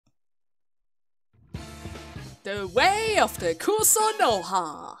The Way of the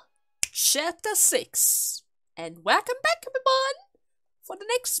Kuzunoha, Chapter 6. And welcome back, everyone, for the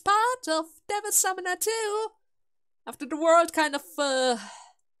next part of Devil Summoner 2. After the world kind of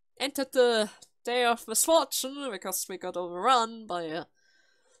entered the Day of Misfortune, because we got overrun by a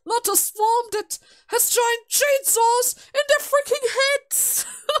lotus swarm that has giant chainsaws in their freaking heads!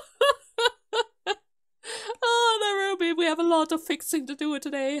 Oh, Narumis, we have a lot of fixing to do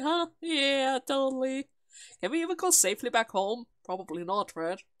today, huh? Yeah, totally. Can we even go safely back home? Probably not,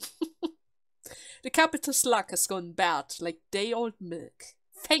 right? The capital's luck has gone bad, like day-old milk,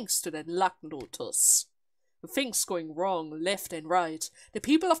 thanks to that luck lotus. With things going wrong left and right, the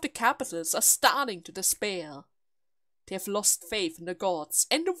people of the capitals are starting to despair. They have lost faith in the gods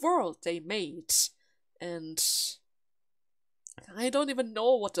and the world they made. And I don't even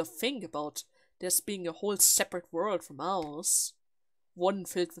know what to think about this being a whole separate world from ours. One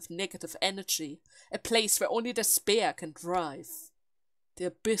filled with negative energy, a place where only despair can drive. The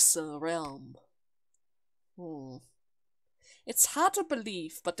abyssal realm. It's hard to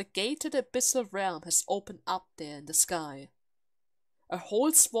believe, but the gate to the abyssal realm has opened up there in the sky. A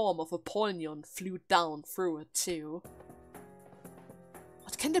whole swarm of Apollyon flew down through it too.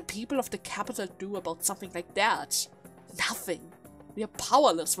 What can the people of the capital do about something like that? Nothing. We are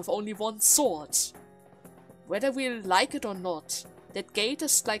powerless with only one sword. Whether we like it or not, that gate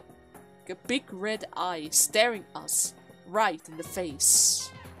is like a big red eye staring us right in the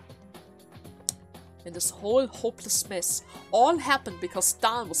face. And this whole hopeless mess all happened because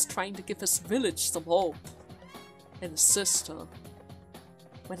Dan was trying to give his village some hope. And his sister.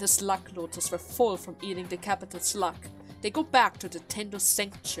 When his luck lotus were full from eating the capital's luck, they go back to the Tendo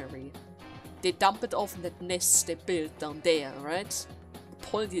Sanctuary. They dump it off in that nest they built down there, right?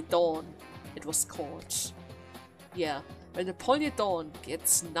 Apollyon, it was called. Yeah. When the Apollyon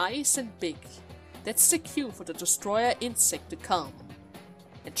gets nice and big, that's the cue for the destroyer insect to come.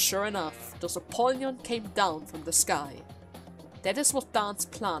 And sure enough, those Apollyon came down from the sky. That is what Dan's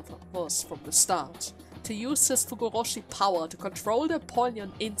plan was from the start, to use his Fuguroshi power to control the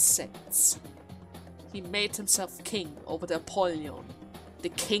Apollyon insects. He made himself king over the Apollyon, the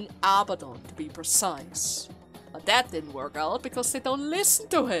King Abaddon to be precise. But that didn't work out because they don't listen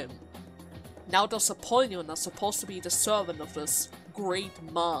to him. Now those Apollyon are supposed to be the servant of this great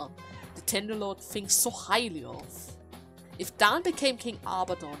Ma the Tenderlord thinks so highly of. If Dan became King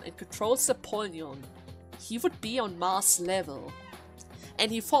Abaddon and controls the Apollyon, he would be on Ma's level.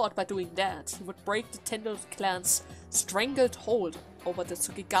 And he thought by doing that, he would break the Tenderlord clan's strangled hold over the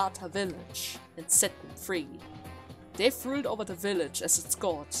Tsukigata village and set them free. They've ruled over the village as its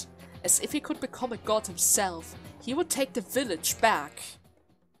god. As if he could become a god himself, he would take the village back.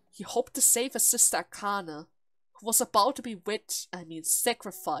 He hoped to save his sister Akane, who was about to be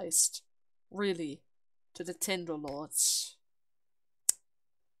sacrificed, really, to the Tenderlords.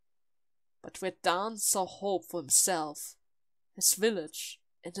 But where Dan saw hope for himself, his village,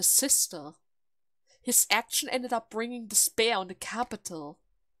 and his sister, his action ended up bringing despair on the capital.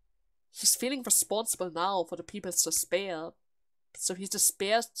 He's feeling responsible now for the people's despair, so he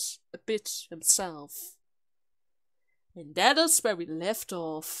despaired a bit himself. And that is where we left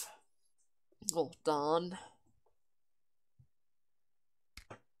off. Oh, darn.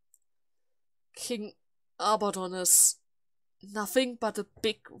 King Abaddon is nothing but a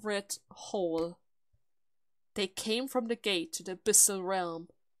big red hole. They came from the gate to the abyssal realm,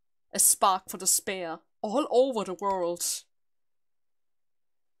 a spark for despair all over the world.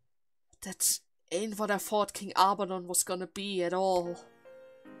 That ain't what I thought King Abaddon was gonna be at all.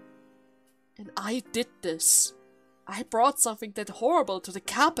 And I did this. I brought something that horrible to the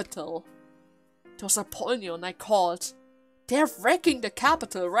capital. Those Apollyon I called. They're wrecking the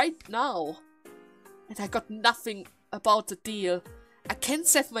capital right now. And I got nothing about the deal. I can't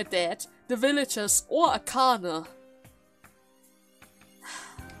save my dad, the villagers, or Akane.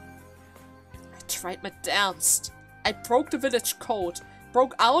 I tried my damnedest. I broke the village code,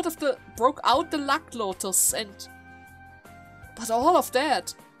 broke out the luck lotus, and... But all of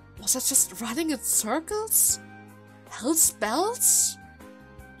that, was I just running in circles? Hell spells?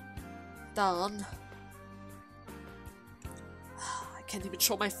 Darn. I can't even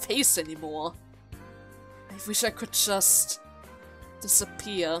show my face anymore. I wish I could just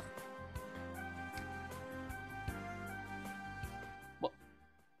disappear.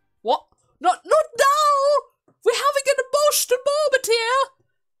 What? Not now! We're having an emotional moment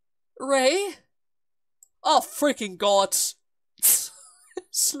here! Ray? Oh, freaking God.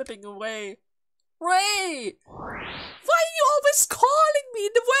 Slipping away. Ray! Why are you always calling me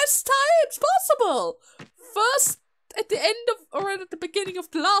in the worst times possible? First, at the end of, or at the beginning of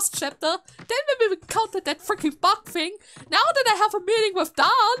the last chapter. Then when we encountered that freaking bug thing. Now that I have a meeting with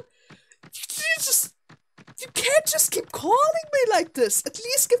Dan, you can't just keep calling me like this. At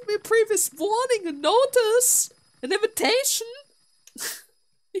least give me a previous warning, a notice, an invitation.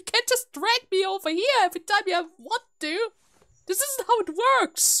 You can't just drag me over here every time you have what to. This isn't how it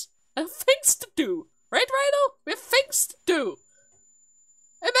works. I have things to do. Right, Raidou? We have things to do.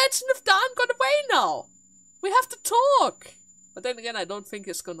 Imagine if Dan got away now. We have to talk. But then again, I don't think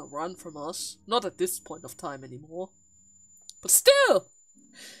he's gonna run from us. Not at this point of time anymore. But still,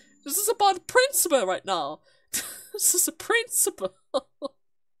 this is about a principle right now. This is a principle.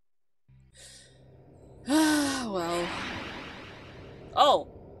 Well.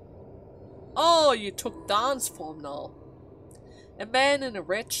 Oh, you took Dan's form now. A man in a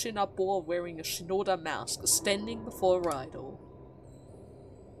red Shinabor wearing a Shinoda mask is standing before Raidou.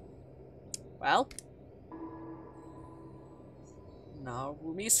 Well,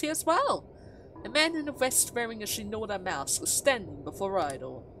 Narumis here as well. A man in a vest wearing a Shinoda mask is standing before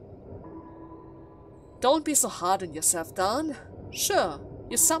Raidou. Don't be so hard on yourself, Dan. Sure,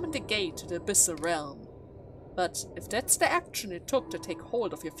 you summoned the gate to the Abyssal Realm. But if that's the action it took to take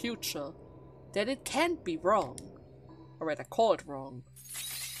hold of your future, then it can't be wrong. Or rather, called wrong.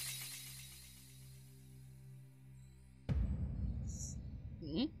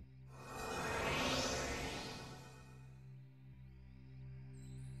 Hmm?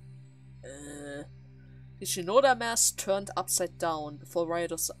 The Shinoda mask turned upside down before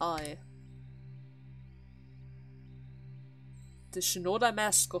Raidou's eye. The Shinoda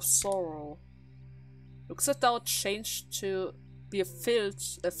mask of sorrow. Looks as though it changed to be a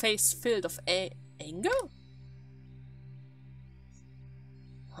face filled of anger?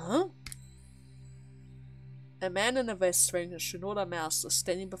 Huh? A man in a vest wearing a Shinoda mask is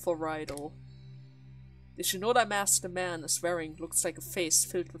standing before Raidou. The Shinoda mask the man is wearing looks like a face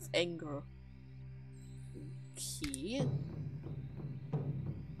filled with anger. Okay.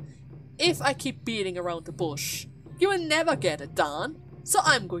 If I keep beating around the bush, you will never get it done, so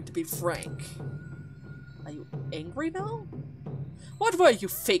I'm going to be frank. Are you angry now? What were you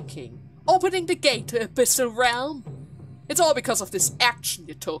thinking? Opening the gate to Abyssal Realm? It's all because of this action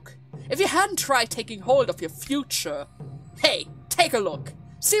you took. If you hadn't tried taking hold of your future... Hey, take a look.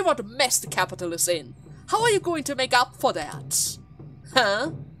 See what mess the capital is in. How are you going to make up for that?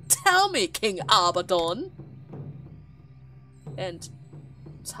 Huh? Tell me, King Abaddon. And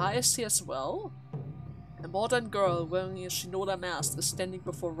Tai is here as well. A modern girl wearing a Shinoda mask is standing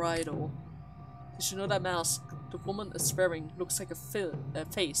before Raidou. The Shinoda mask the woman is wearing looks like a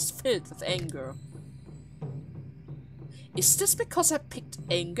face filled with anger. Is this because I picked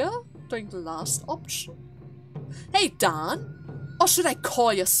anger during the last option? Hey Dan, or should I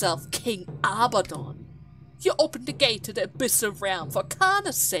call yourself King Abaddon? You opened the gate to the Abyssal Realm for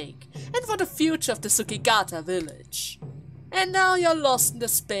Kana's sake, and for the future of the Tsukigata village. And now you're lost in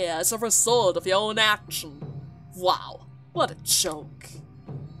despair as a result of your own action. Wow, what a joke.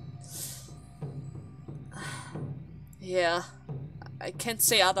 Yeah, I can't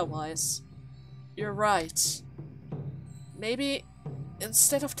say otherwise. You're right. Maybe,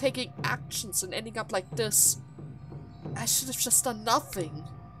 instead of taking actions and ending up like this, I should have just done nothing.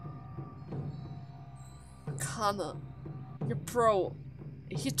 Kana, your bro,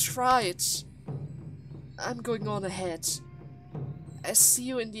 he tried. I'm going on ahead. I see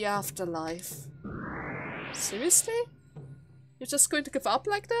you in the afterlife. Seriously? You're just going to give up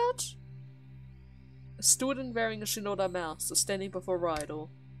like that? A student wearing a Shinoda mask is standing before Raidou.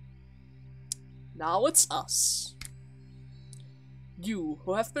 Now it's us. You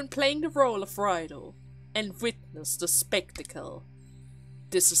who have been playing the role of Raidou and witnessed the spectacle.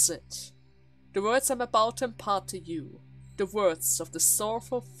 This is it. The words I'm about to impart to you. The words of the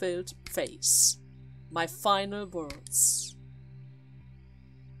sorrow-filled face. My final words.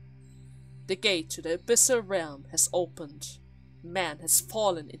 The gate to the Abyssal Realm has opened. Man has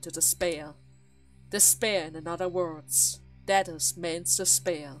fallen into despair. Despair, in other words. That is man's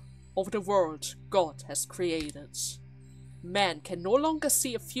despair over the world God has created. Man can no longer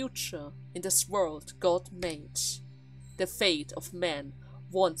see a future in this world God made. The fate of man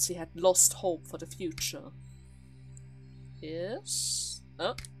once he had lost hope for the future. Yes?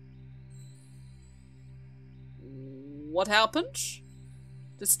 What happened?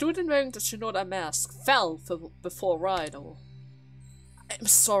 The student wearing the Shinoda mask fell before Raidou. I'm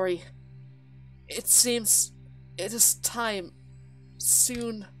sorry. It seems it is time.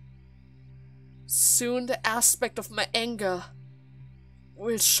 Soon the aspect of my anger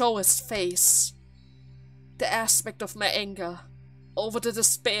will show its face. The aspect of my anger over the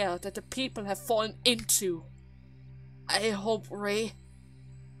despair that the people have fallen into. I hope, Ray,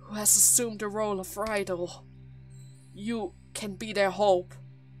 who has assumed the role of Raidou, you can be their hope.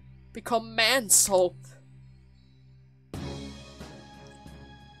 Become man's hope.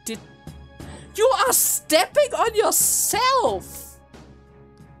 You are stepping on yourself!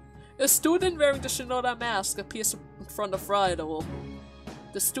 A student wearing the Shinoda mask appears in front of Raidou.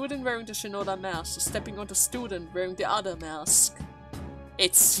 The student wearing the Shinoda mask is stepping on the student wearing the other mask.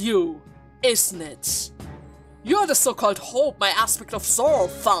 It's you, isn't it? You're the so-called hope my aspect of sorrow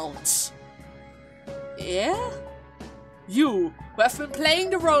found. Yeah? You, who have been playing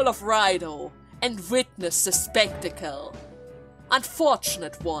the role of Raidou and witnessed the spectacle.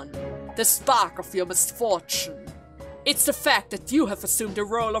 Unfortunate one, the spark of your misfortune. It's the fact that you have assumed the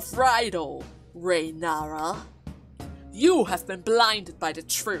role of Raidou, Raynara. You have been blinded by the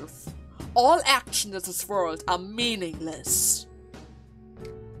truth. All actions in this world are meaningless.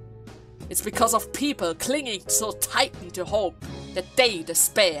 It's because of people clinging so tightly to hope that they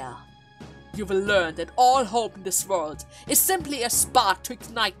despair. You will learn that all hope in this world is simply a spark to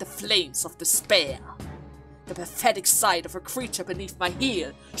ignite the flames of despair. The pathetic sight of a creature beneath my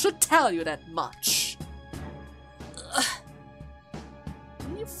heel should tell you that much.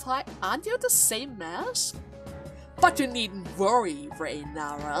 Aren't you the same mask? But you needn't worry,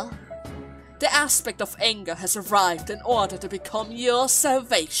 Raynara. The aspect of anger has arrived in order to become your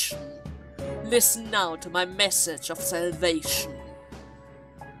salvation. Listen now to my message of salvation.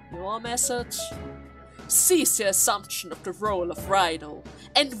 Your message? Cease your assumption of the role of Raidou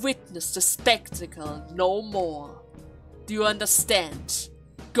and witness the spectacle no more. Do you understand?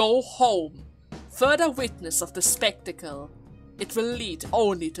 Go home. Further witness of the spectacle. It will lead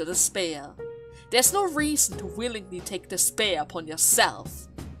only to despair. There's no reason to willingly take despair upon yourself.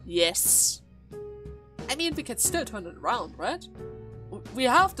 Yes? I mean, we can still turn it around, right? We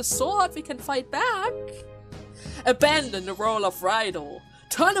have the sword, we can fight back. Abandon the role of Raidou.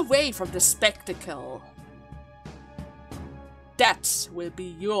 Turn away from the spectacle. That will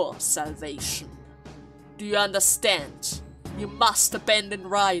be your salvation. Do you understand? You must abandon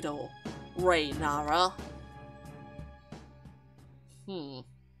Raidou, Raynara.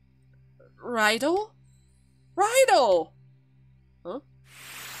 Raidou? Raidou! Huh?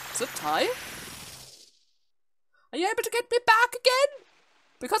 Is it Tai? Are you able to get me back again?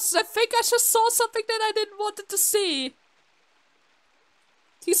 Because I think I just saw something that I didn't want to see.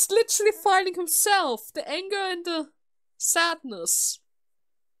 He's literally fighting himself. The anger and the sadness.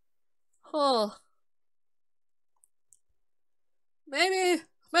 Huh. Maybe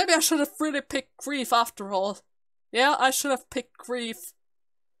I should have really picked grief after all. Yeah, I should have picked grief.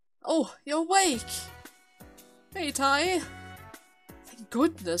 Oh, you're awake. Hey, Tai. Thank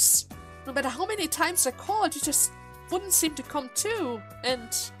goodness. No matter how many times I called, you just wouldn't seem to come to. And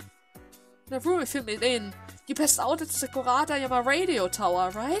Narumi filled me in. You passed out at the Kuradayama radio tower,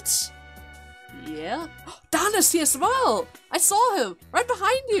 right? Yeah. Dan is here as well! I saw him! Right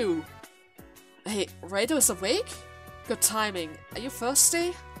behind you! Hey, Raidou is awake? Good timing. Are you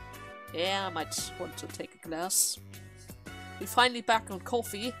thirsty? Yeah, I might want to take a glass. We're finally back on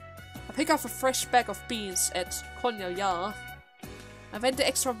coffee. I pick up a fresh bag of beans at Konya. I went the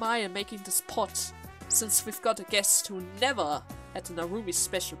extra mile making this pot, since we've got a guest who never had a Narumi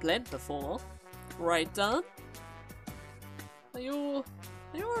special blend before. Right, Dan? Are you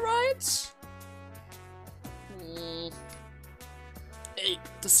alright? Hey,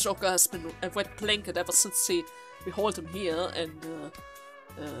 this Joker has been a wet blanket ever since we hold him here, and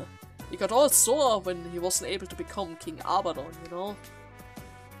he got all sore when he wasn't able to become King Abaddon, you know?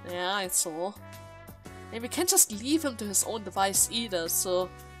 Yeah, I saw. And we can't just leave him to his own device either, so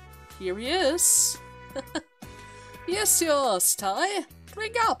here he is. Here's yours, Tai.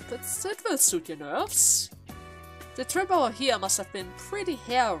 Drink up, it will suit your nerves. The trip over here must have been pretty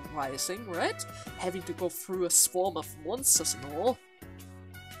hair-rising, right? Having to go through a swarm of monsters and all.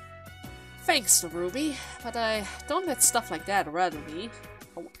 Thanks, Narumi, but I don't let stuff like that rattle me.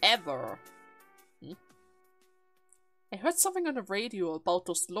 However... I heard something on the radio about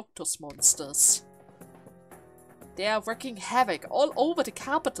those Loctus monsters. They are wreaking havoc all over the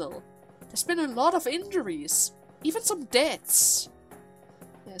capital. There's been a lot of injuries, even some deaths.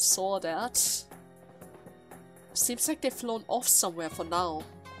 I saw that. Seems like they've flown off somewhere for now.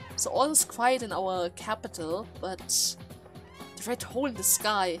 So all is quiet in our capital, but the red hole in the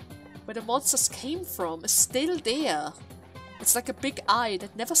sky, where the monsters came from, is still there. It's like a big eye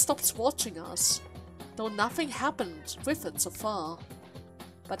that never stops watching us, though nothing happened with it so far.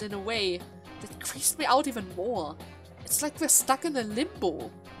 But in a way, that creeps me out even more. It's like we're stuck in a limbo.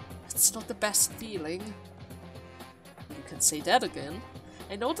 It's not the best feeling. You can say that again.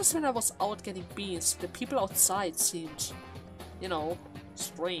 I noticed when I was out getting beans, the people outside seemed, you know,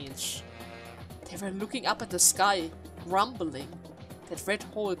 strange. They were looking up at the sky, grumbling. That red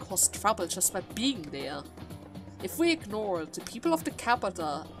hole caused trouble just by being there. If we ignore it, the people of the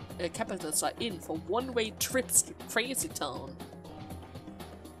capitals are in for one-way trips to Crazy Town.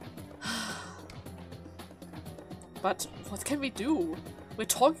 But what can we do? We're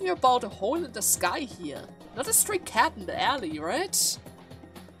talking about a hole in the sky here, not a stray cat in the alley, right?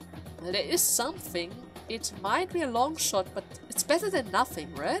 Well, there is something. It might be a long shot, but it's better than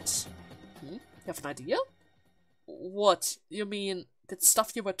nothing, right? You have an idea? What? You mean that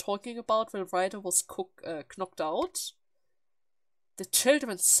stuff you were talking about when Raidou was knocked out? The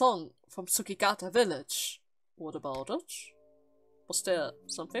children's song from Tsukigata Village. What about it? Was there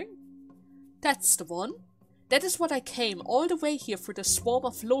something? That's the one. That is what I came all the way here through the swarm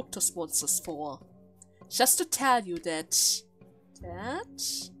of lotus monsters for. Just to tell you that...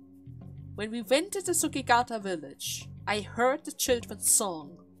 When we went to the Tsukigata village, I heard the children's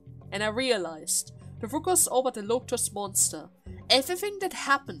song. And I realized the focus over the lotus monster, everything that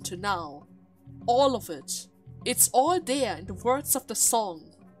happened to now, all of it, it's all there in the words of the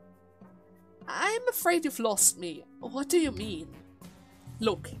song. I'm afraid you've lost me. What do you mean?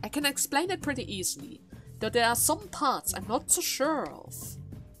 Look, I can explain it pretty easily. Though there are some parts I'm not so sure of.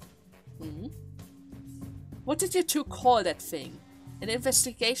 What did you two call that thing? An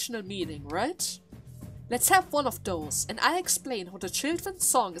investigational meeting, right? Let's have one of those, and I'll explain how the children's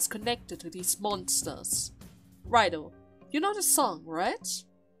song is connected to these monsters. Raidou, you know the song, right?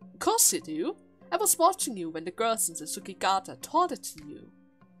 Of course you do. I was watching you when the girls in the Tsukigata taught it to you.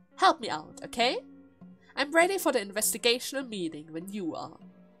 Help me out, okay? I'm ready for the investigational meeting when you are.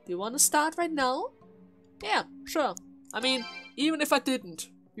 Do you want to start right now? Yeah, sure. I mean, even if I didn't,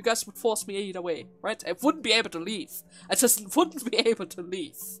 you guys would force me either way, right? I wouldn't be able to leave. I just wouldn't be able to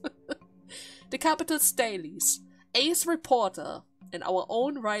leave. The capital's dailies, Ace Reporter, and our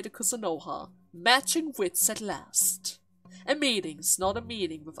own Raidou Kuzunoha, matching wits at last. A meeting's not a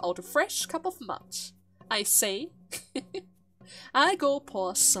meeting without a fresh cup of mud. I say, I go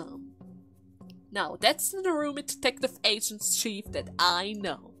pour some. Now, that's the Narumis Detective Agent's chief that I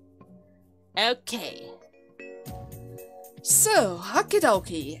know. Okay. So, okie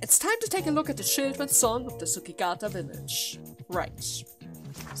dokie, it's time to take a look at the children's song of the Tsukigata village. Right.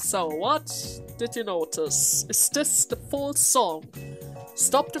 So, what did you notice? Is this the full song?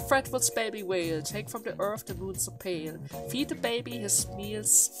 Stop the fretful baby wail, take from the earth the moon so pale, feed the baby his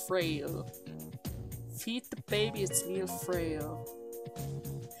meals frail. Feed the baby its meal frail.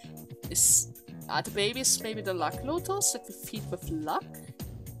 Are the babies maybe the luck lotus that we feed with luck?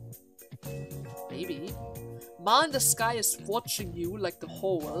 Maybe. Ma in the sky is watching you like the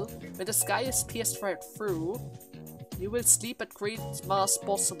hole. When the sky is pierced right through, you will sleep at Great Ma's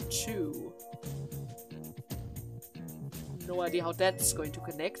bosom too. No idea how that's going to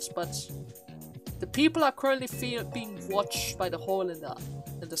connect, but the people are currently being watched by the hole in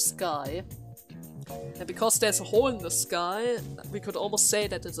the sky. And because there's a hole in the sky, we could almost say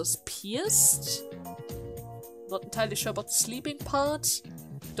that it is pierced. Not entirely sure about the sleeping part.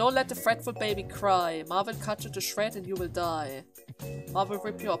 Don't let the fretful baby cry. Ma will cut you to shred and you will die. Ma will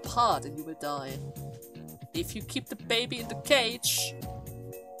rip you apart and you will die. If you keep the baby in the cage,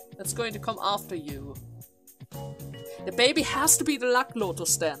 that's going to come after you. The baby has to be the luck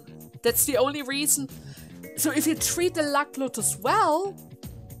lotus then. That's the only reason. So if you treat the luck lotus well,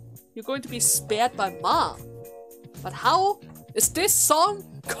 you're going to be spared by Ma. But how is this song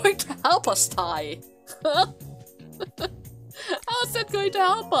going to help us, Tai? How is that going to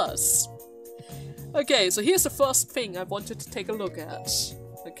help us? Okay, so here's the first thing I wanted to take a look at.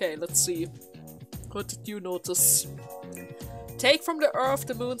 Okay, let's see. What did you notice? Take from the earth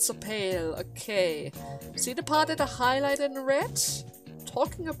the moon so pale. Okay. See the part that I highlighted in red?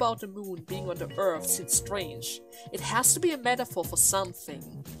 Talking about the moon being on the earth seems strange. It has to be a metaphor for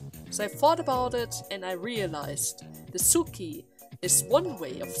something. So I thought about it and I realized the Suki is one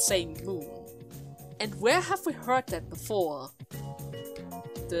way of saying moon. And where have we heard that before?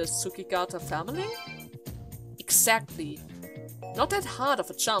 The Tsukigata family? Exactly. Not that hard of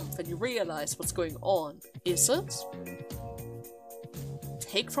a jump when you realize what's going on, is it?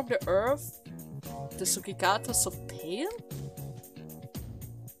 Take from the earth the Tsukigatas of pale?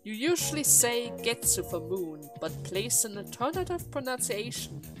 You usually say Getsu for moon, but place an alternative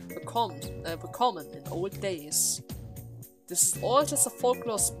pronunciation were common in old days. This is all just a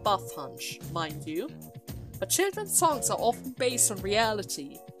folklore's buff hunch, mind you. But children's songs are often based on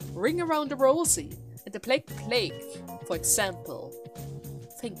reality. Ring Around the Rosie and the Plague, for example.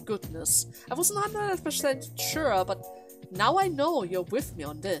 Thank goodness. I wasn't 100% sure, but Now I know you're with me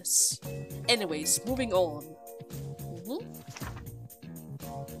on this. Anyways, moving on.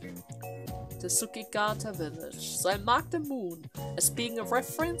 The Tsukigata village. So I mark the moon as being a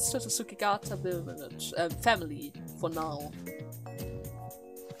reference to the Tsukigata village family for now.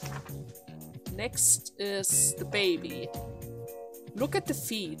 Next is the baby. Look at the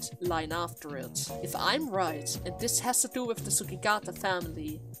feet line after it. If I'm right, and this has to do with the Tsukigata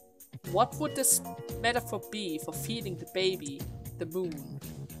family, what would this metaphor be for feeding the baby the moon?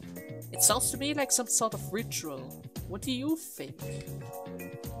 It sounds to me like some sort of ritual. What do you think?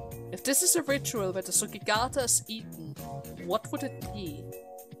 If this is a ritual where the Tsukigata is eaten, what would it be?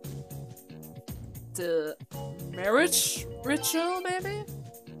 The marriage ritual, maybe?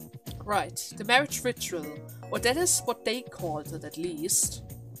 Right, the marriage ritual. Or that is what they called it, at least.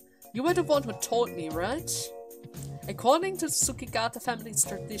 You were the one who told me, right? According to the Tsukigata family's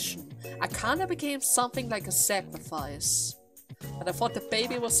tradition, Akana became something like a sacrifice. But I thought the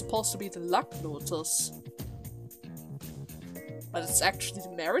baby was supposed to be the luck lotus. But it's actually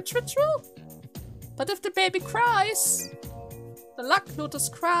the marriage ritual? But if the baby cries, the luck lotus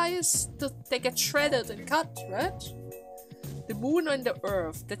cries, they get shredded and cut, right? The moon and the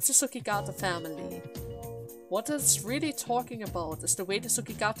earth, that's the Tsukigata family. What it's really talking about is the way the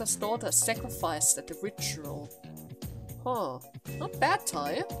Tsukigata's daughter is sacrificed at the ritual. Huh, not bad,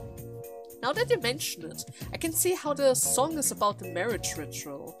 Tai. Now that you mention it, I can see how the song is about the marriage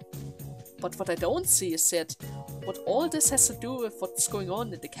ritual. But what I don't see is yet what all this has to do with what's going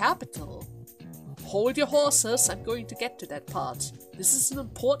on in the capital. Hold your horses, I'm going to get to that part. This is an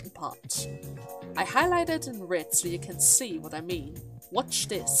important part. I highlighted in red so you can see what I mean. Watch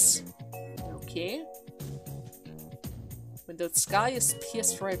this. Okay. When the sky is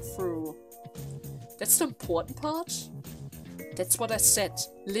pierced right through. That's the important part? That's what I said.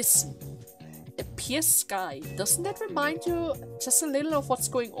 Listen. A pierced sky, doesn't that remind you just a little of what's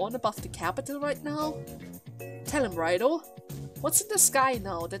going on above the capital right now? Tell him, Raidou. What's in the sky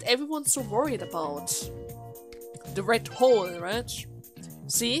now that everyone's so worried about? The red hole, right?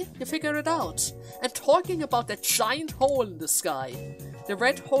 See? You figured it out. I'm talking about that giant hole in the sky. The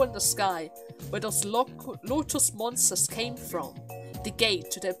red hole in the sky, where those lotus monsters came from. The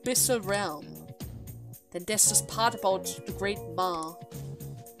gate to the abyssal realm. Then there's this part about the Great Ma.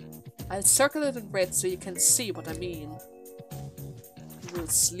 I'll circle it in red so you can see what I mean. You will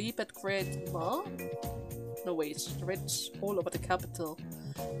sleep at Great Ma? No wait, the red hole over the capital.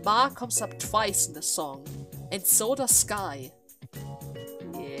 Ma comes up twice in the song. And so does Sky.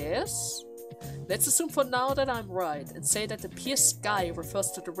 Yes? Let's assume for now that I'm right and say that the pierced sky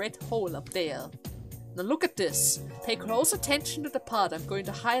refers to the red hole up there. Now look at this. Pay close attention to the part I'm going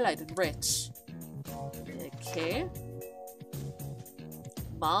to highlight in red. Okay.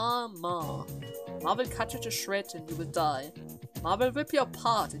 Ma will cut you to shreds and you will die. Ma will rip you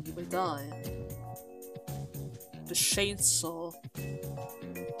apart and you will die. The chainsaw.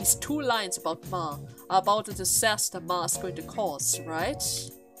 These two lines about Ma are about the disaster Ma is going to cause, right?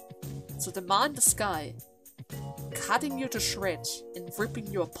 So the Ma in the sky, cutting you to shreds and ripping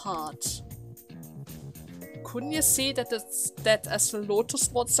you apart. Couldn't you see that as the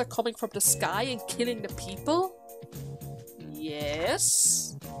lotus monster coming from the sky and killing the people?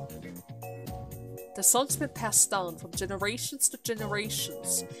 Yes. The song's been passed down from generations to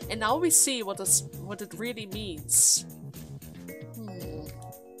generations, and now we see what it really means.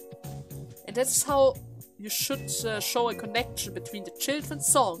 And that's how you should show a connection between the children's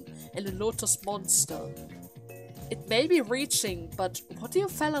song and the lotus monster. It may be reaching, but what do you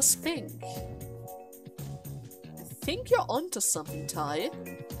fellas think? I think you're onto something, Tai.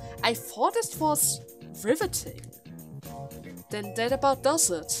 I thought it was riveting. Then that about does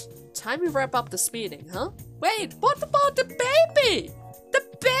it. Time we wrap up this meeting, huh? Wait, what about the baby? The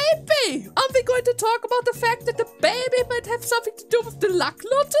baby! Aren't we going to talk about the fact that the baby might have something to do with the luck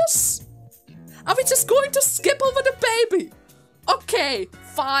lotus? Are we just going to skip over the baby? Okay,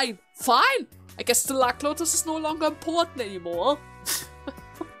 fine. I guess the luck lotus is no longer important anymore.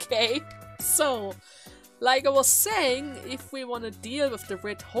 Okay, so, like I was saying, if we want to deal with the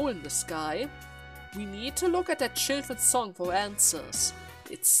red hole in the sky, we need to look at that children's song for answers.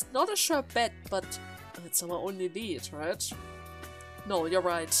 It's not a sure bet, but it's our only lead, right? No, you're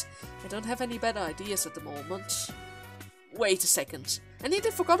right. I don't have any better ideas at the moment. Wait a second. I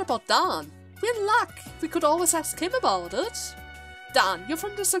nearly forgot about Dan. We're in luck. We could always ask him about it. Dan, you're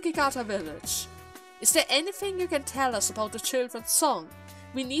from the Tsukigata village. Is there anything you can tell us about the children's song?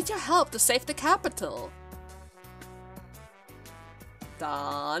 We need your help to save the capital.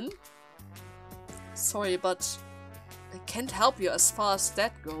 Dan? Sorry, but I can't help you as far as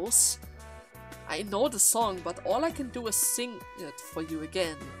that goes. I know the song, but all I can do is sing it for you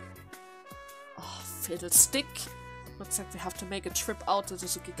again. Oh, fiddlestick. Looks like we have to make a trip out to the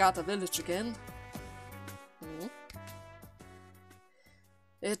Sukigata village again.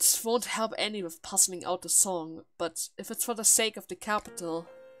 It won't help any with puzzling out the song, but if it's for the sake of the capital,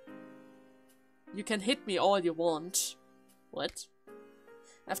 you can hit me all you want. What?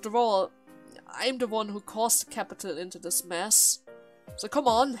 After all, I'm the one who caused the capital into this mess. So come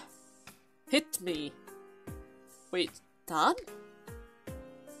on, hit me. Wait, Dan?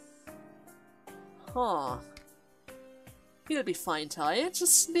 Huh. He'll be fine, Ty.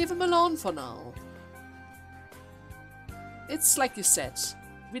 Just leave him alone for now. It's like you said.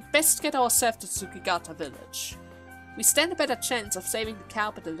 We'd best get ourselves to Sukigata village. We stand a better chance of saving the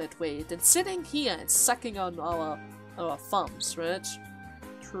capital that way than sitting here and sucking on our thumbs, right?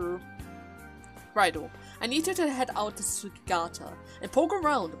 True. Raidou, I need you to head out to Sukigata and poke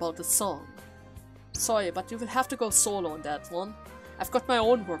around about the song. Sorry, but you will have to go solo on that one. I've got my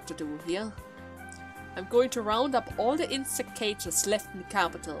own work to do here. I'm going to round up all the insect cages left in the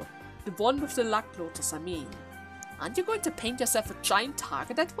capital. The one with the luck lotus, I mean. Aren't you going to paint yourself a giant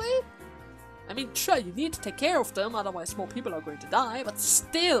target that way? I mean, sure, you need to take care of them, otherwise more people are going to die, but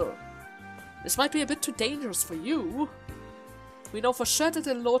still! This might be a bit too dangerous for you. We know for sure that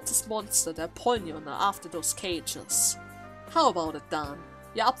the lotus monster, the Apollyon, are after those cages. How about it, Dan?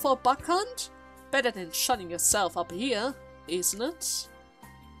 You up for a buck hunt? Better than shutting yourself up here, isn't it?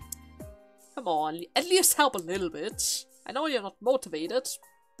 Come on, at least help a little bit. I know you're not motivated,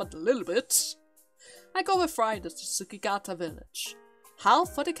 but a little bit. I go with Raidou to Sukigata village.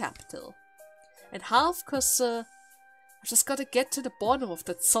 Half for the capital. And half cause I just gotta get to the bottom of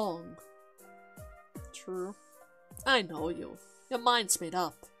that song. True. I know you. Your mind's made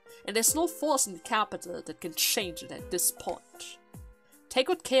up. And there's no force in the capital that can change it at this point. Take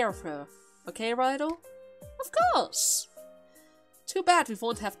good care of her. Okay, Raidou? Of course! Too bad we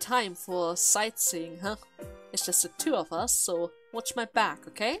won't have time for sightseeing, huh? It's just the two of us, so watch my back,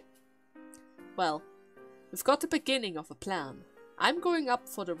 okay? Well, we've got the beginning of a plan. I'm going up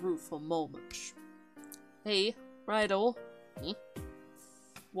for the roof for a moment. Hey, Raidou.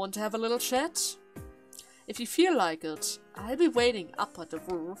 Want to have a little chat? If you feel like it, I'll be waiting up at the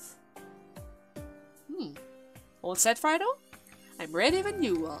roof. All set, Raidou? I'm ready when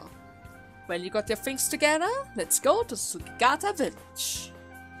you are. When you got your things together, let's go to Sukigata village.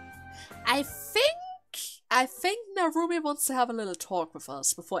 I think Narumi wants to have a little talk with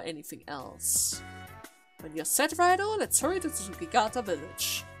us before anything else. When you're set, Raidou, let's hurry to Sukigata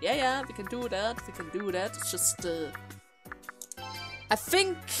village. Yeah, we can do that, It's just, I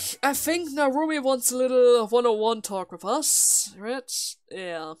think Narumi wants a little one-on-one talk with us, right?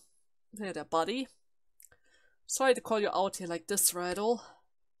 Yeah. Hey there, buddy. Sorry to call you out here like this, Raidou.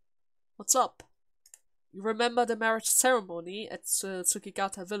 What's up? You remember the marriage ceremony at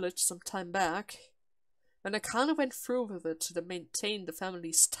Sukigata village some time back? When I kinda went through with it to maintain the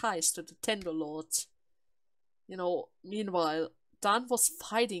family's ties to the Tender Lords. You know, meanwhile, Dan was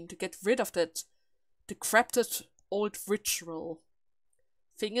fighting to get rid of that decrepit old ritual.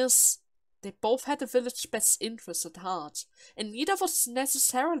 Thing is, they both had the village's best interests at heart, and neither was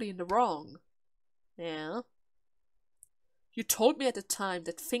necessarily in the wrong. Yeah? You told me at the time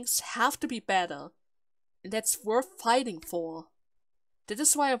that things have to be better, and that's worth fighting for. That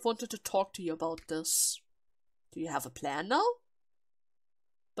is why I wanted to talk to you about this. Do you have a plan now?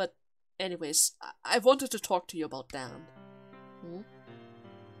 But anyways, I wanted to talk to you about Dan.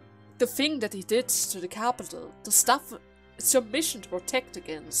 The thing that he did to the capital, the stuff it's your mission to protect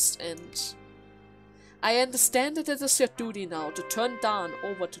against, and I understand that it is your duty now to turn Dan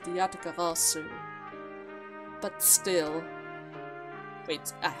over to the Yatagarasu. But still...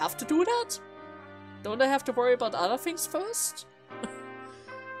 Wait, I have to do that? Don't I have to worry about other things first?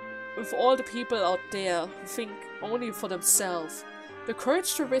 With all the people out there who think only for themselves, the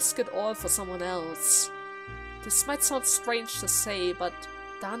courage to risk it all for someone else. This might sound strange to say, but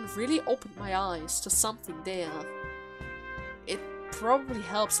Dan really opened my eyes to something there. It probably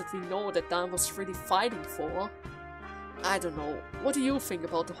helps that we know that Dan was really fighting for. I don't know, what do you think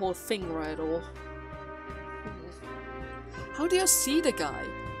about the whole thing, Raidou? How do you see the guy?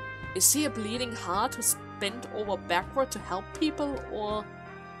 Is he a bleeding heart who's bent over backward to help people, or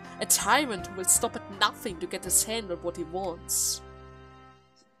a tyrant who will stop at nothing to get his hand on what he wants?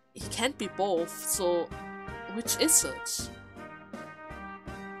 He can't be both, so which is it?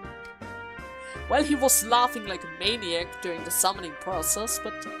 Well, he was laughing like a maniac during the summoning process,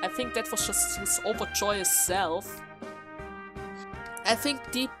 but I think that was just his overjoyous self. I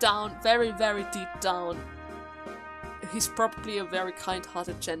think deep down, very, very deep down, he's probably a very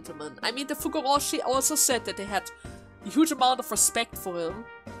kind-hearted gentleman. I mean, the Fugoroshi also said that they had a huge amount of respect for him.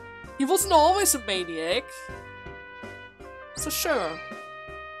 He wasn't always a maniac. So sure.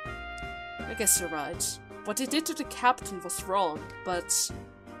 I guess you're right. What they did to the capital was wrong, but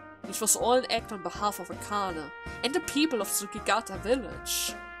it was all an act on behalf of Akane and the people of Tsukigata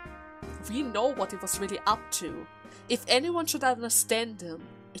village. We know what he was really up to. If anyone should understand him,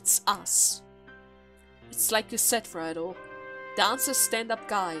 it's us. It's like you said, Raidou. Dan's a stand-up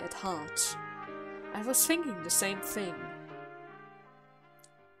guy at heart. I was thinking the same thing.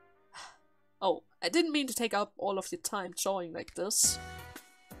 Oh, I didn't mean to take up all of your time drawing like this.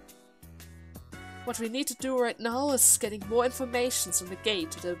 What we need to do right now is getting more information on the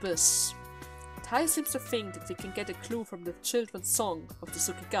gate to the abyss. Tai seems to think that we can get a clue from the children's song of the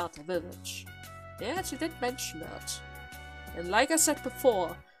Tsukigata village. Yeah, she did mention that. And like I said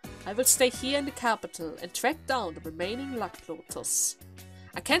before, I will stay here in the capital and track down the remaining Luck Lotus.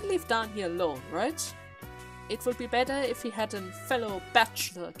 I can't leave Dan here alone, right? It would be better if he had a fellow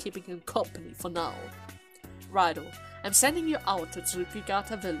bachelor keeping him company for now. Raidou, I'm sending you out to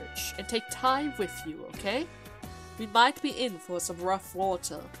Tsukigata village and take Tai with you, okay? We might be in for some rough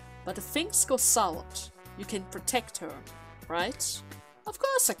water, but if things go south, you can protect her, right? Of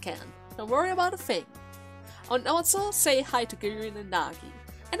course I can. Don't worry about a thing. And also say hi to Girin and Nagi.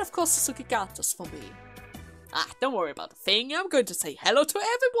 And of course the Tsukigatas for me. Ah, don't worry about a thing. I'm going to say hello to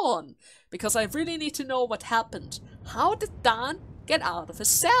everyone. Because I really need to know what happened. How did Dan get out of his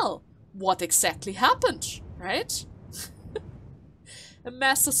cell? What exactly happened, right? A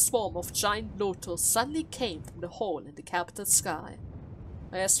massive swarm of giant lotus suddenly came from the hole in the capital sky.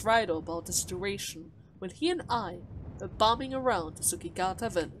 I asked Raidou about the situation when he and I were bombing around the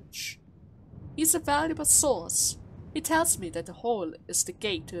Tsukigata village. He's a valuable source. He tells me that the hole is the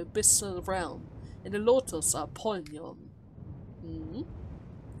gate to Abyssal Realm, and the lotus are Apollyon.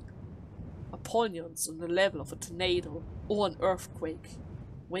 Apollons on the level of a tornado or an earthquake.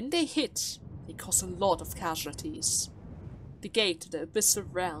 When they hit, they cause a lot of casualties. The gate to the Abyssal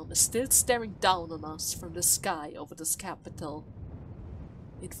Realm is still staring down on us from the sky over this capital.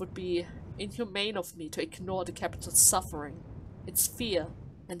 It would be inhumane of me to ignore the capital's suffering, its fear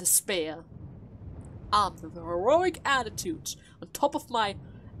and despair. Armed with a heroic attitude on top of my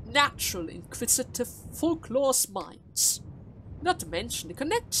natural inquisitive folklore's mind. Not to mention the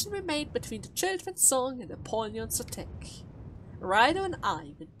connection we made between the children's song and Apollon's attack. Raidou and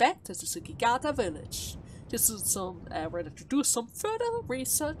I went back to the Tsukigata village to do some further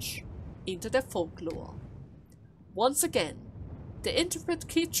research into their folklore. Once again, the intrepid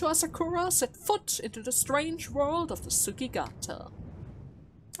Kicho Asakura set foot into the strange world of the Tsukigata.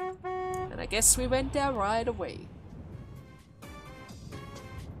 And I guess we went there right away.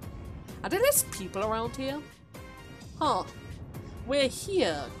 Are there less people around here? Huh. We're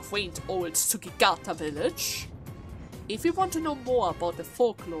here, quaint old Tsukigata village. If we want to know more about the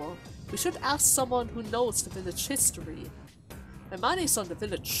folklore, we should ask someone who knows the village history. My money's on the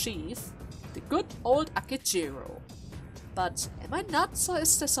village chief, the good old Akijiro. But am I nuts, or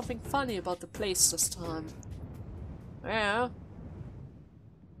is there something funny about the place this time? Yeah.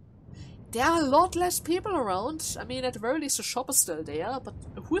 There are a lot less people around. I mean, at the very least the shop is still there, but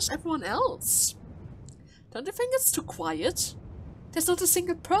who is everyone else? Don't you think it's too quiet? There's not a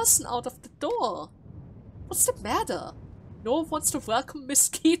single person out of the door. What's the matter? No one wants to welcome Miss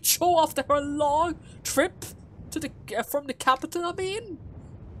Kicho after her long trip to the from the capital, I mean?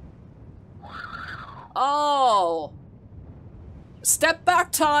 Oh. Step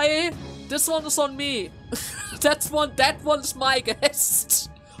back, Tai! This one is on me. that one's my guest.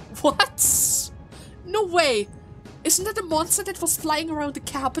 What? No way! Isn't that the monster that was flying around the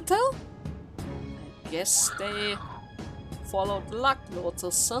capital? I guess they followed the Luck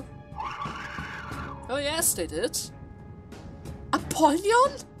Lotus, huh? Oh yes, they did.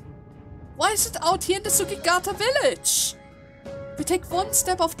 Apollyon? Why is it out here in the Tsukigata village? We take one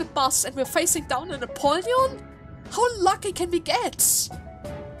step off the bus and we're facing down an Apollyon? How lucky can we get?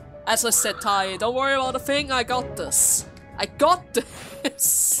 As I said, Tai, don't worry about a thing, I got this. I got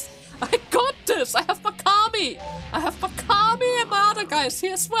this! I got this! I have Makami! I have Makami and my other guys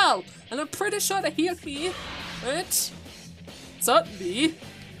here as well! And I'm pretty sure they healed me, right? Certainly.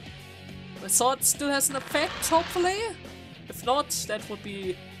 My sword still has an effect, hopefully? If not, that would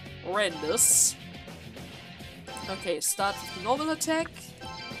be horrendous. Okay, start with the normal attack.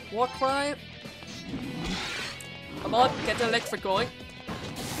 War cry. Come on, get the electric going.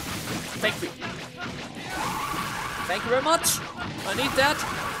 Thank you. Thank you very much. I need that.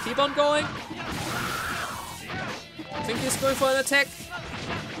 Keep on going. I think he's going for an attack.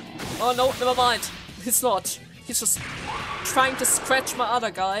 Oh no, never mind. He's not. he's just trying to scratch my other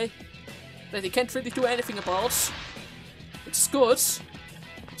guy that he can't really do anything about. Which is good.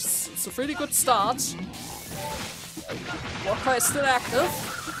 It's a really good start. Walker is still active.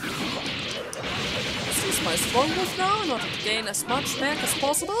 Let's use my strong move now in order to gain as much back as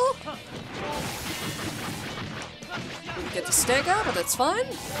possible. Didn't get the stagger, but that's fine.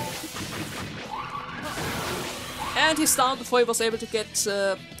 And he's down before he was able to get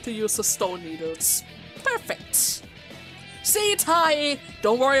to use the stone needles. Perfect. See, Tai,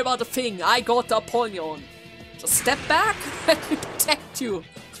 don't worry about the thing. I got the Apollyon. Just step back, let me protect you.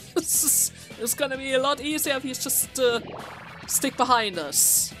 It's gonna be a lot easier if he's just stick behind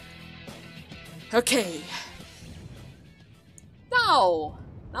us. Okay. Now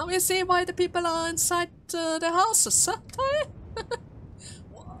we see why the people are inside their houses, huh, Tai?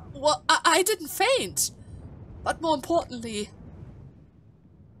 Well, I didn't faint. But more importantly,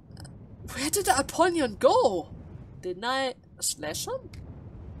 where did the Apollyon go? Didn't I slash him?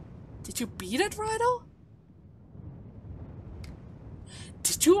 Did you beat it, Raidou?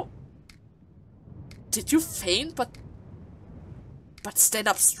 Did you faint but stand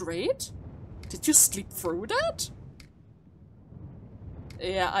up straight? Did you sleep through that?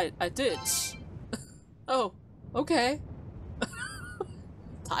 Yeah, I did. Oh, okay.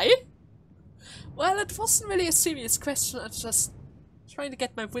 Tai? Well, it wasn't really a serious question, I was just trying to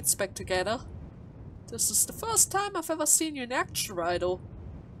get my wits back together. This is the first time I've ever seen you in action, Raidou.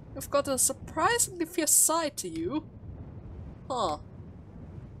 You've got a surprisingly fierce side to you. Huh.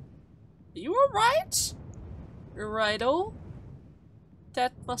 You alright? Raidou?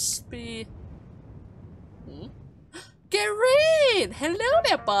 That must be... Gareen! Hello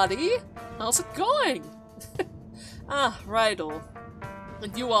there, buddy! How's it going? Ah, Raidou.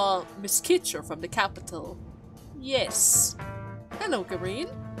 And you are Miss Kitcher from the capital. Yes. Hello, Gareen.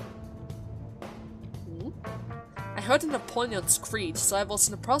 I heard an Apollyon screech, so I was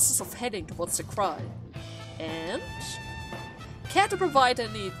in the process of heading towards the cry. And? Care to provide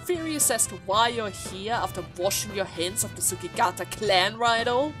any theories as to why you're here after washing your hands of the Sukigata clan,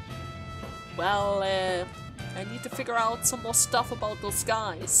 Raidou? Well, I need to figure out some more stuff about those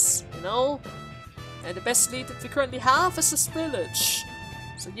guys, you know? And the best lead that we currently have is this village.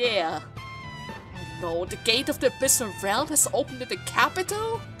 So yeah. Oh no, the gate of the Abyssal Realm has opened in the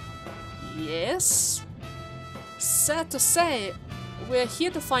capital? Yes. Sad to say, we're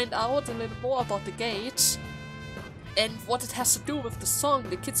here to find out a little more about the gate. And what it has to do with the song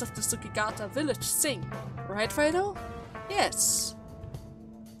the kids of the Sukigata village sing. Right, Raidou? Yes.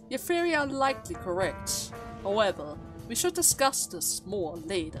 Your theory are likely correct. However, we should discuss this more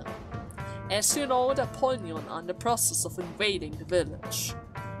later. As you know, the Apollyon are in the process of invading the village.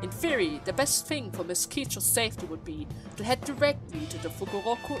 In theory, the best thing for Miss Kitcher's safety would be to head directly to the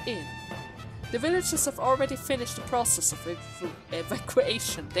Fukuroku Inn. The villagers have already finished the process of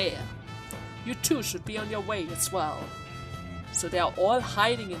evacuation there. You too should be on your way as well. So they are all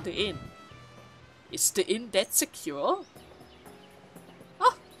hiding in the inn. Is the inn that secure?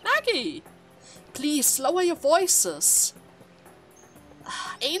 Oh, Nagi! Please, lower your voices.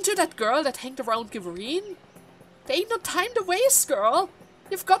 Ain't you that girl that hanged around Giverine? There ain't no time to waste, girl.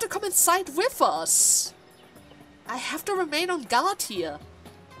 You've got to come inside with us. I have to remain on guard here.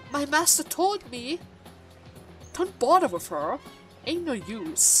 My master told me. Don't bother with her. Ain't no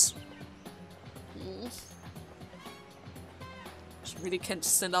use. She really can't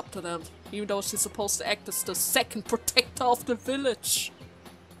stand up to them, even though she's supposed to act as the second protector of the village.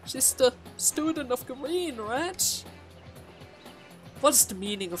 She's the student of Green, right? What is the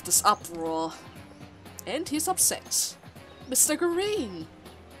meaning of this uproar? And he's upset. Mr. Green!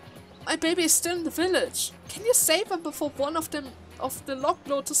 My baby is still in the village. Can you save him before one of the Lock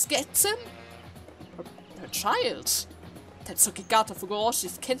Lotus gets him? Her child? That Sukigata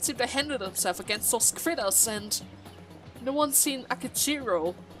Fukuroshi can't seem to handle himself against those critters, and no one's seen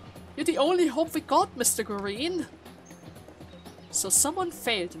Akijiro. You're the only hope we got, Mr. Green. So someone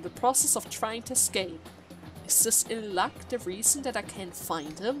failed in the process of trying to escape. Is this ill luck the reason that I can't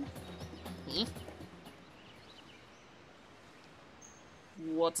find him?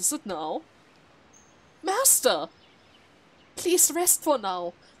 What is it now? Master! Please rest for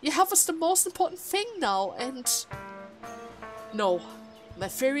now. You have us the most important thing now, and... No. My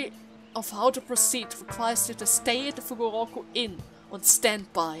theory of how to proceed requires you to stay at the Fukuroku Inn on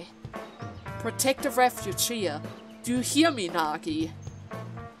standby. Protect the refuge here. Do you hear me, Nagi?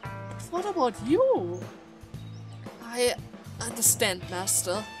 But what about you? I understand,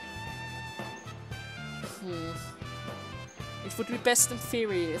 Master. It would be best in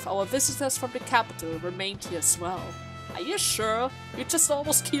theory if our visitors from the capital remained here as well. Are you sure? You just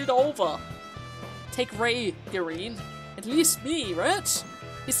almost keeled over. Take Ray, Green. At least me, right?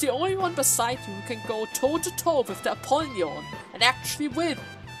 He's the only one beside you who can go toe-to-toe with the Apollyon and actually win.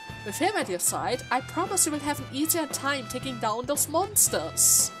 With him at your side, I promise you will have an easier time taking down those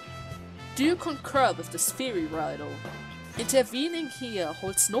monsters. Do you concur with this theory, Raidou? Intervening here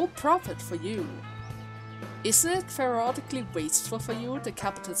holds no profit for you. Isn't it theoretically wasteful for you, the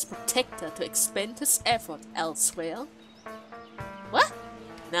capital's protector, to expend his effort elsewhere? What?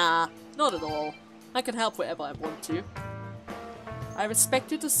 Nah, not at all. I can help wherever I want to. I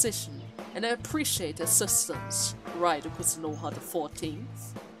respect your decision, and I appreciate your assistance, Raidou Kuzunoha the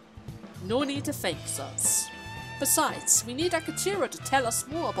 14th. No need to thank us. Besides, we need Akatira to tell us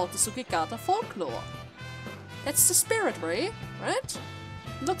more about the Sukigata folklore. That's the spirit, Ray, right?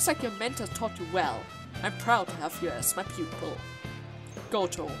 Looks like your mentor taught you well. I'm proud to have you as my pupil.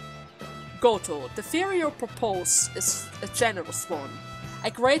 Goto, the theory you propose is a generous one.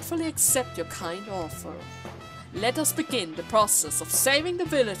 I gratefully accept your kind offer. Let us begin the process of saving the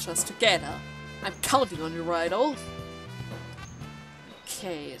villagers together. I'm counting on you, Raidou.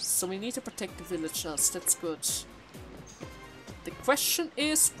 Okay, so we need to protect the villagers, that's good. The question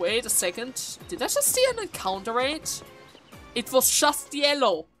is, wait a second, did I just see an encounter rate? It was just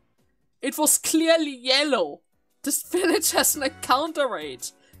yellow. It was clearly yellow. This village has an encounter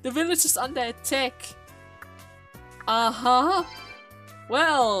rate. The village is under attack. Uh-huh.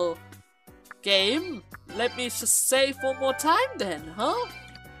 Well, game, let me just save one more time then, huh?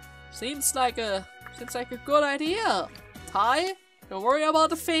 Seems like a good idea. Tai, don't worry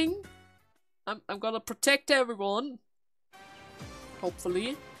about a thing. I'm gonna protect everyone.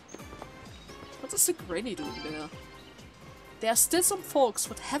 Hopefully. What is the granny doing there? There are still some folks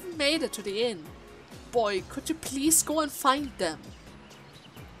who haven't made it to the inn. Boy, could you please go and find them?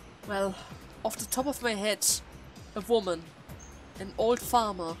 Well, off the top of my head, a woman, an old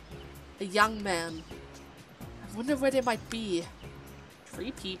farmer, a young man. I wonder where they might be.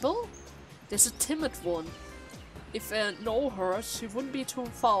 3 people? There's a timid one. If I know her, she wouldn't be too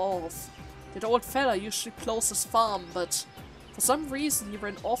far off. That old fella usually closed his farm, but for some reason he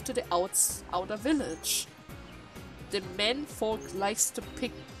ran off to the outer village. The menfolk likes to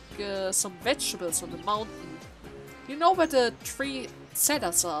pick some vegetables on the mountain. You know where the 3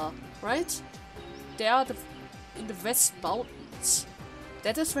 cedars are, right? They are in the West Mountains.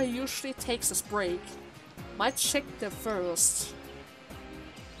 That is where he usually takes his break. Might check there first.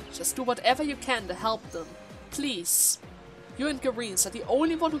 Just do whatever you can to help them. Please. You and Greens are the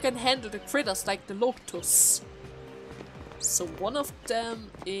only one who can handle the critters like the Lotus. So one of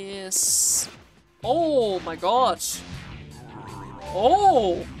them is... Oh my god.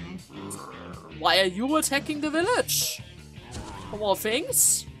 Oh! Why are you attacking the village? For more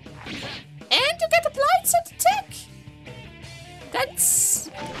things? And you get a blindsided attack! That's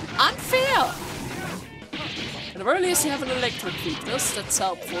unfair! At the very least you have an electric weakness, that's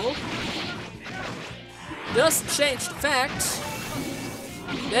helpful. Doesn't change the fact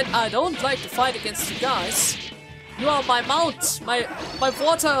that I don't like to fight against you guys. You are my mount, my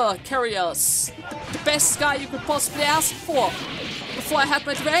water carriers. The best guy you could possibly ask for. Before I had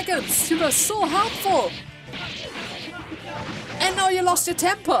my dragons, you were so helpful. And now you lost your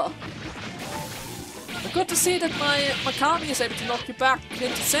temper. But good to see that my Makami is able to knock you back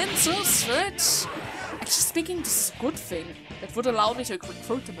into senses, right? Actually speaking, this is a good thing. That would allow me to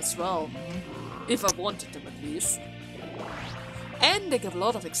recruit them as well. If I wanted them at least. And they give a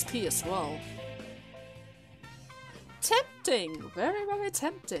lot of XP as well. Tempting! Very, very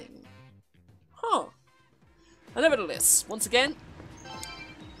tempting. Huh. And nevertheless, once again,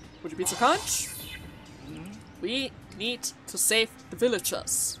 would you be so kind? We need to save the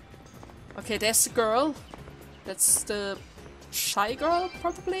villagers. Okay, there's the girl. That's the shy girl,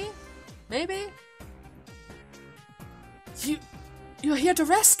 probably? Maybe? You're here to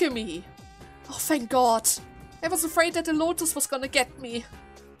rescue me! Oh, thank God. I was afraid that the Lotus was gonna get me.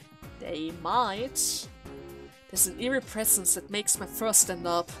 They might. There's an eerie presence that makes my fur stand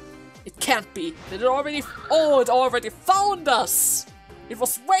up. It can't be. Did it already... Oh, it already found us! It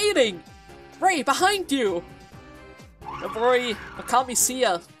was waiting! Ray, behind you! Don't worry, Makami's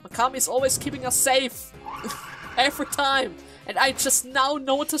here. Makami's always keeping us safe. Every time. And I just now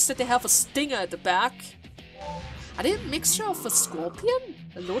noticed that they have a stinger at the back. Are they a mixture of a scorpion?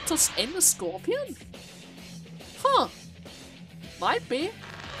 A lotus and a scorpion? Huh. Might be.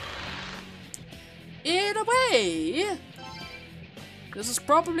 Either way, this is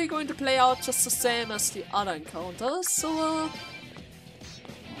probably going to play out just the same as the other encounters, so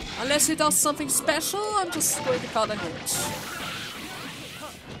unless he does something special, I'm just going to cut ahead.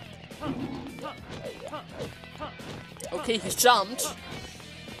 Okay, he jumped.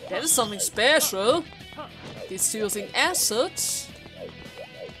 That is something special. He's using acid.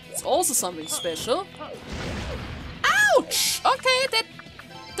 It's also something special. Ouch! Okay, that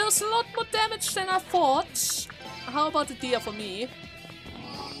does a lot more damage than I thought. How about the deer for me?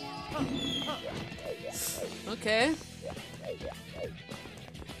 Okay.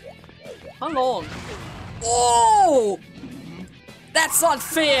 How long? Oh! That's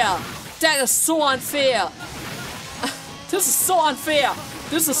unfair! That is so unfair! This is so unfair!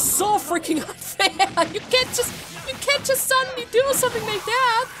 This is so freaking unfair! You can't just suddenly do something like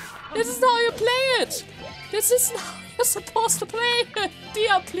that! This is how you play it! This isn't how you're supposed to play it!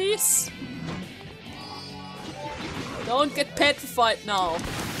 Dear, please! Don't get petrified now.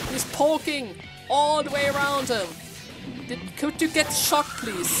 He's poking all the way around him. Could you get shocked,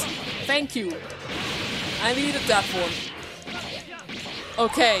 please? Thank you. I needed that one.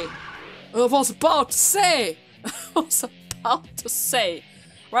 Okay. I was about to say.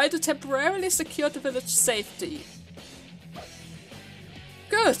 Right, to temporarily secure the village safety.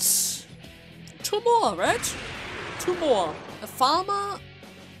 Good. 2 more, right? 2 more. A farmer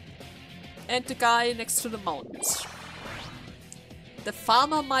and the guy next to the mountains. The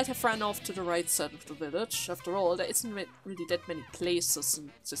farmer might have run off to the right side of the village. After all, there isn't really that many places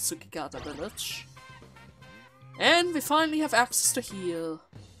in the Tsukigata village. And we finally have access to heal.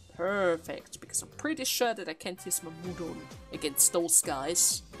 Perfect, because I'm pretty sure that I can't use my Mudon against those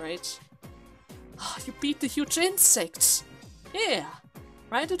guys, right? Oh, you beat the huge insects! Yeah!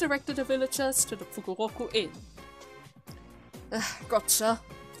 Raidou directed the villagers to the Fukuroku Inn. Gotcha.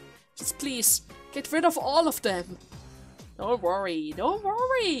 Just please, get rid of all of them! Don't worry,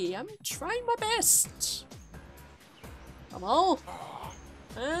 I'm trying my best. Come on.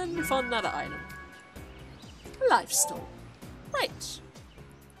 And we found another item. A lifestone. Right.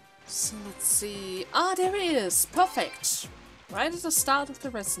 So let's see. Ah, there he is. Perfect. Right at the start of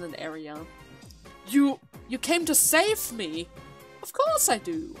the resident area. You came to save me? Of course I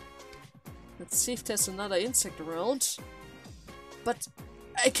do. Let's see if there's another insect around. But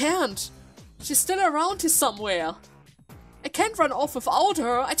I can't. She's still around here somewhere. I can't run off without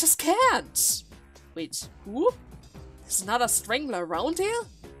her, I just can't! Wait, who? There's another strangler around here?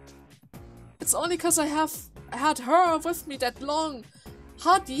 It's only cause I had her with me that long.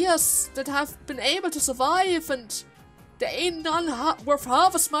 Hard years that I've been able to survive, and there ain't none worth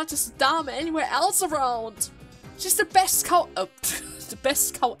half as much as the dame anywhere else around. She's the best cow- the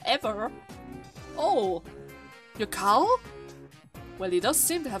best cow ever. Oh, your cow? Well, he does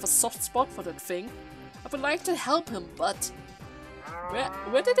seem to have a soft spot for that thing. I would like to help him, but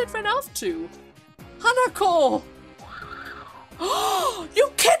where did it run off to? Hanako!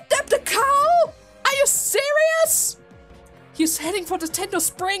 You kidnapped the cow? Are you serious? He's heading for the Tendo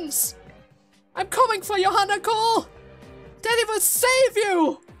Springs. I'm coming for you, Hanako! Daddy will save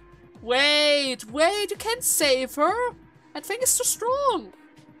you! Wait, you can't save her. That thing is too strong.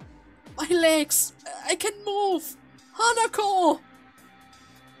 My legs, I can move. Hanako!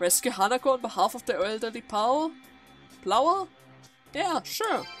 Rescue Hanako on behalf of the elderly Plower? Yeah,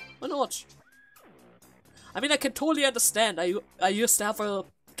 sure. Why not? I mean, I can totally understand. I used to have a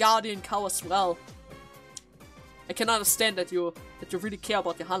guardian cow as well. I can understand that you really care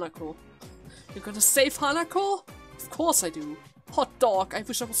about your Hanako. You're gonna save Hanako? Of course I do. Hot dog, I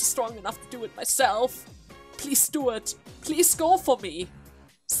wish I was strong enough to do it myself. Please do it. Please go for me.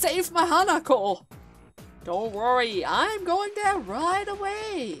 Save my Hanako. Don't worry, I'm going there right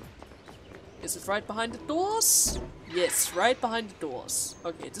away. Is it right behind the doors? Yes, right behind the doors.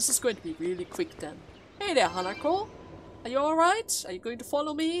 Okay, this is going to be really quick then. Hey there, Hanako. Are you alright? Are you going to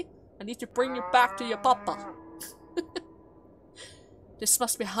follow me? I need to bring you back to your papa. This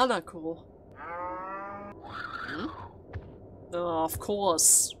must be Hanako. Hmm? Oh, of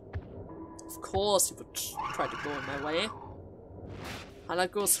course. Of course you would try to go in my way.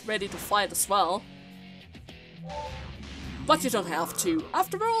 Hanako's ready to fight as well. But you don't have to.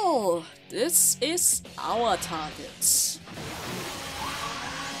 After all, this is our target.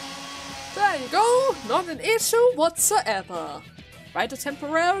 There you go, not an issue whatsoever. Raidou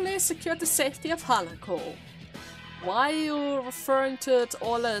temporarily secured the safety of Hanako. Why are you referring to it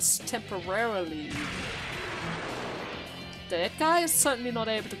all as temporarily? That guy is certainly not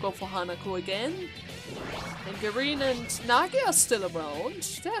able to go for Hanako again. And Garin and Nagi are still around.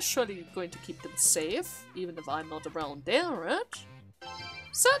 They're surely going to keep them safe, even if I'm not around there, right?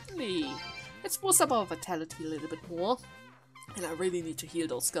 Certainly! Let's boost up our vitality a little bit more. And I really need to heal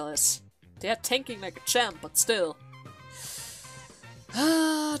those guys. They're tanking like a champ, but still.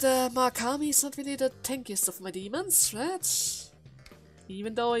 The Makami is not really the tankiest of my demons, right?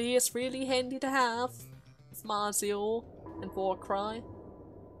 Even though he is really handy to have. With Mazio and Warcry.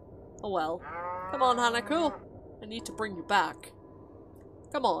 Oh well. Come on, Hanako. I need to bring you back.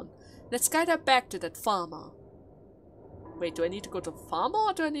 Come on. Let's guide her back to that farmer. Wait, do I need to go to the farmer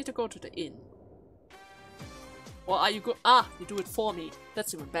or do I need to go to the inn? Or are you Ah, you do it for me.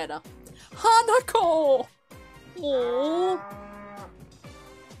 That's even better. Hanako! Oh.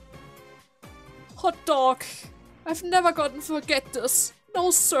 Hot dog. I've never gotten to forget this.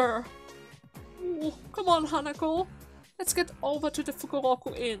 No, sir. Oh, come on, Hanako. Let's get over to the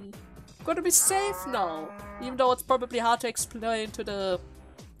Fukuroku Inn. Gotta be safe now. Even though it's probably hard to explain to the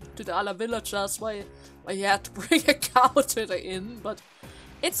other villagers why you had to bring a cow to the inn, but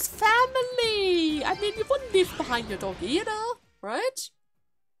it's family! I mean, you wouldn't leave behind your dog either, right?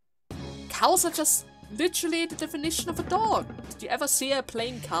 Cows are just literally the definition of a dog. Did you ever see a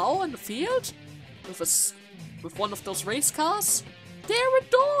plain cow in the field? With one of those race cars? They're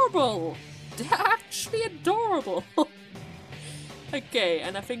adorable! They're actually adorable! Okay,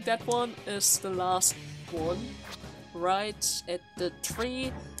 and I think that one is the last one. Right at the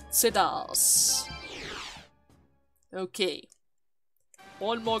tree cedars. Okay.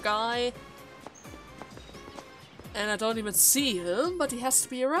 One more guy. And I don't even see him, but he has to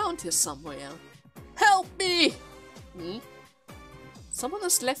be around here somewhere. Help me! Hmm? Someone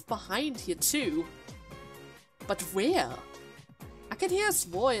is left behind here too. But where? I can hear his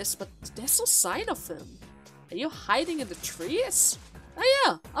voice, but there's no sign of him. Are you hiding in the trees? Oh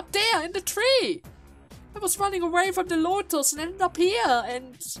yeah, up there in the tree! I was running away from the lotus and ended up here,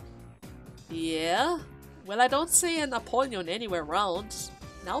 and... Yeah? Well, I don't see an Apollyon anywhere around.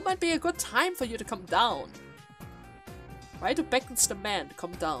 Now might be a good time for you to come down. Raidou beckons the man to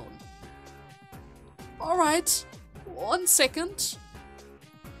come down. Alright, 1 second.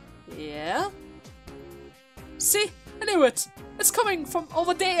 Yeah? See? I knew it! It's coming from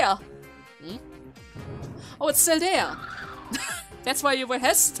over there! Hmm? Oh, it's still there! That's why you were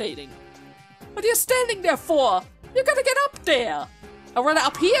hesitating. What are you standing there for? You gotta get up there! Or rather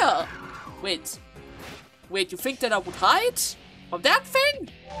up here! Wait. Wait, you think that I would hide? From that thing?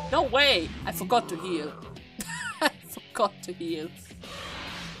 No way! I forgot to heal. I forgot to heal.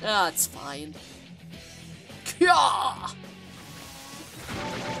 Ah, it's fine. Kya!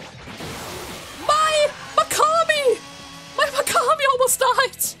 My Makami! My Makami almost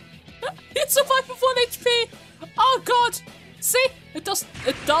died! It survived with 1 HP! Oh god! See? It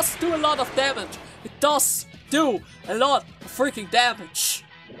does do a lot of damage. It does do a lot of freaking damage.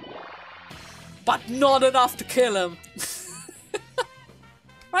 But not enough to kill him.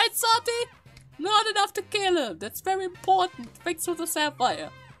 Right, Sati? Not enough to kill him. That's very important. Thanks for the sapphire.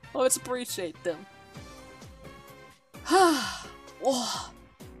 Always appreciate them. Oh,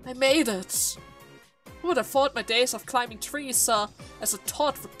 I made it. Who would have thought my days of climbing trees as a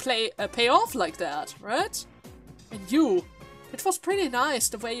tot would pay off like that, right? And you, it was pretty nice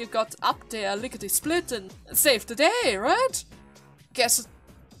the way you got up there lickety-split and saved the day, right? Guess it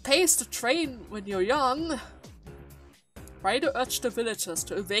pays to train when you're young. Raidou urged the villagers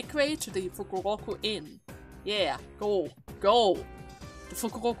to evacuate to the Fukuroku Inn. Yeah, go. The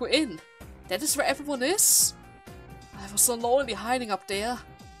Fukuroku Inn. That is where everyone is? I was so lonely hiding up there.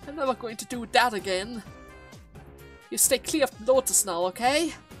 I'm never going to do that again. You stay clear of the lotus now,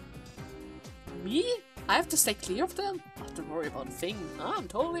 okay? Me? I have to stay clear of them? Not to worry about a thing. I'm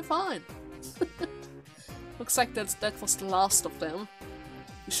totally fine. Looks like that was the last of them.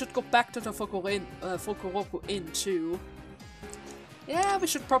 We should go back to the Fukuroku Inn too. Yeah, we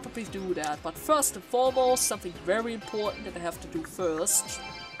should probably do that. But first and foremost, something very important that I have to do first.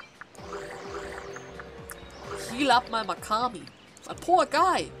 Heal up my Makami. A poor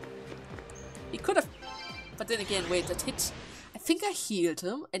guy. He could have... But then again, wait, that hit... I think I healed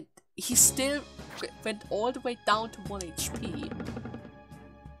him and he still went all the way down to 1 HP.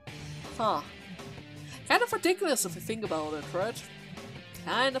 Huh. Kind of ridiculous if you think about it, right?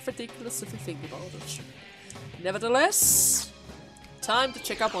 Kind of ridiculous if you think about it. Nevertheless, time to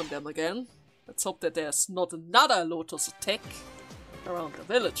check up on them again. Let's hope that there's not another lotus attack around the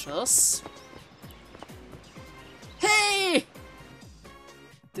villagers. Hey!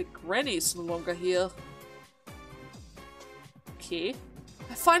 The granny's no longer here. Okay.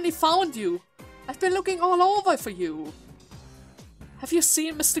 I finally found you. I've been looking all over for you. Have you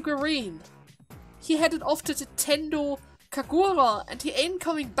seen Mr. Green? He headed off to the Tendo Kagura and he ain't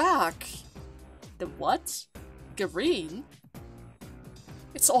coming back. The what? Green?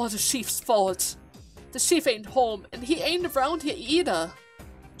 It's all the chief's fault. The chief ain't home and he ain't around here either.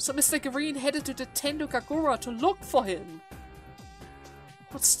 So Mr. Green headed to the Tendo Kagura to look for him.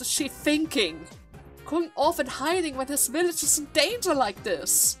 What's the chief thinking? Going off and hiding when his village is in danger like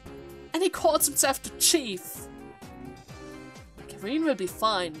this. And he calls himself the chief. Okay, Green will be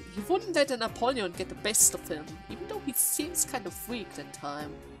fine. He wouldn't let an Apollyon get the best of him, even though he seems kind of weak in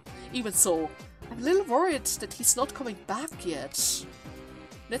time. Even so, I'm a little worried that he's not coming back yet.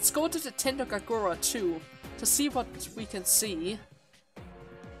 Let's go to the Tendogagura too, to see what we can see.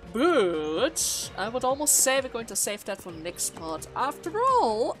 But I would almost say we're going to save that for the next part. After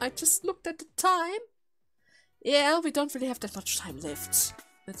all, I just looked at the time. Yeah, we don't really have that much time left.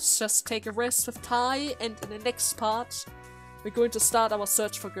 Let's just take a rest with Tai, and in the next part, we're going to start our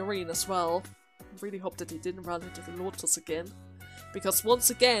search for Green as well. I really hope that he didn't run into the Lotus again. Because once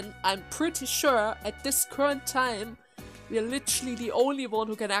again, I'm pretty sure at this current time, we are literally the only one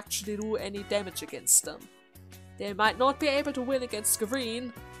who can actually do any damage against them. They might not be able to win against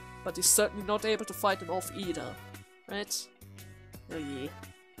Green, but he's certainly not able to fight them off either. Right? Oh yeah.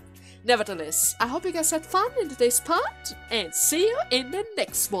 Nevertheless, I hope you guys had fun in today's part, and see you in the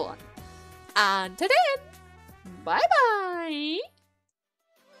next one. Until then, bye bye!